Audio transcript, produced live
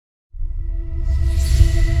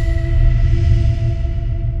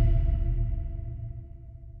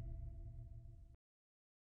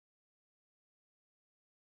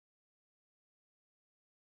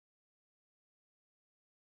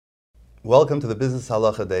Welcome to the Business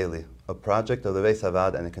Halacha Daily, a project of the Beis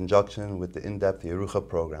Havad and in conjunction with the in-depth Yerucha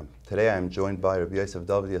program. Today I am joined by Rabbi Yosef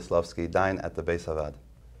David Yaslovsky, Dayan at the Beis Havad.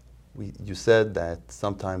 You said that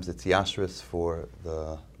sometimes it's yashris for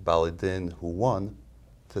the Baladin who won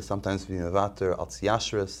to sometimes be mevater als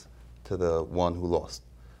yashris to the one who lost.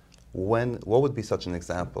 What would be such an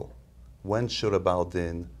example? When should a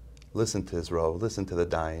Baladin listen to his rov, listen to the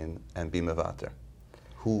Dayan, and be mevater?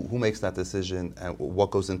 Who makes that decision, and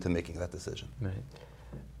what goes into making that decision? Right.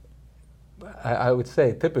 I would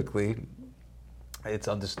say typically it's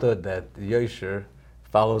understood that the Yosher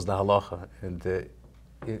follows the halacha, and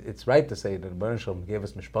it's right to say that the Baruch Shalom gave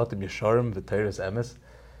us mishpatim yesharim v'teiras emes,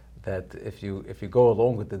 that if you go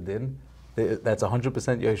along with the din, that's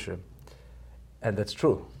 100% Yosher, and that's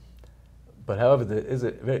true. But however, there is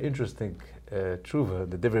a very interesting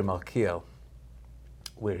tshuva, the Divrei Malkiel,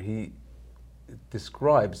 where he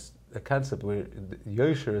describes a concept where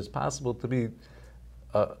Yosher is possible to be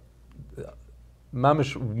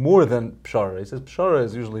mamish more than pshara. He says pshara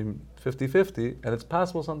is usually 50-50, and it's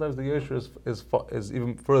possible sometimes the Yosher is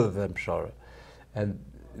even further than pshara. And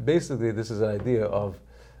basically, this is an idea of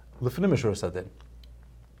lefnim mishur sadin.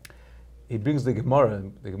 He brings the Gemara,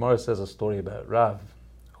 and the Gemara says a story about Rav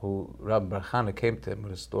Bar Chana came to him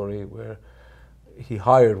with a story where he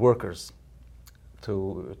hired workers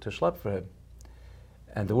to schlep for him.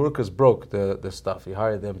 And the workers broke the stuff. He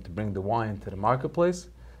hired them to bring the wine to the marketplace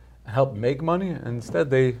and help make money. And instead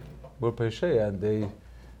they were pesheya and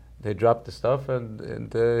they dropped the stuff and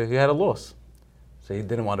he had a loss. So he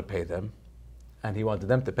didn't want to pay them and he wanted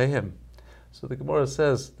them to pay him. So the Gemara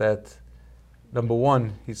says that, number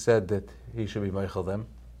one, he said that he should be meichel them.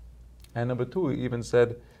 And number two, he even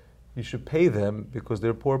said you should pay them because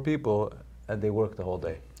they're poor people and they work the whole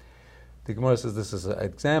day. The Gemara says this is an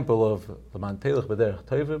example of L'man telech b'derech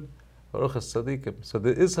tovim v'orchas tzadikim. So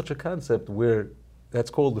there is such a concept where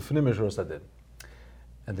that's called the lefnim mishur sadin.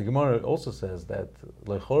 And the Gemara also says that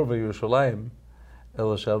L'chor v'Yerushalayim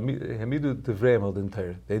el hamidu devreim al din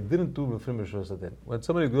Torah. They didn't do lefnim mishur sadin. When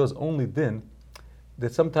somebody does only din,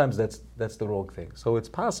 that sometimes that's the wrong thing. So it's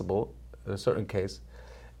possible in a certain case.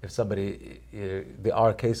 If somebody, there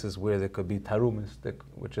are cases where there could be tarumis,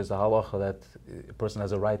 which is a halacha that a person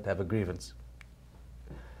has a right to have a grievance.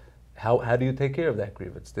 How do you take care of that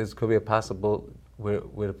grievance? This could be a possible where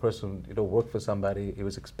the person worked for somebody, he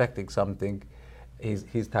was expecting something,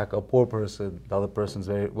 he's a poor person, the other person's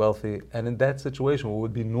very wealthy, and in that situation, it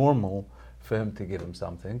would be normal for him to give him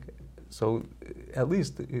something. So at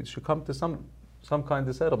least it should come to some kind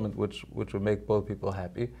of settlement which would make both people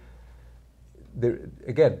happy. There,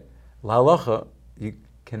 again, la halacha, you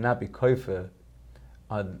cannot be koifer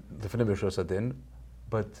on the lefnim mishur sadin,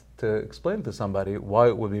 but to explain to somebody why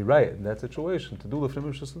it would be right in that situation to do lefnim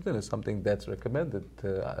mishur sadin is something that's recommended,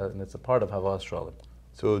 and it's a part of havas shalom.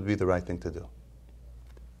 So it would be the right thing to do.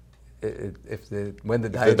 When the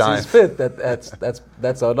dayan sees fit,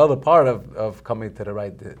 that's another part of coming to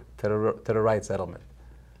the right settlement.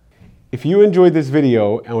 If you enjoyed this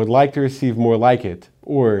video and would like to receive more like it,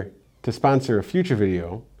 or to sponsor a future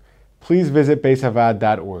video, please visit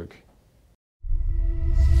beishavad.org.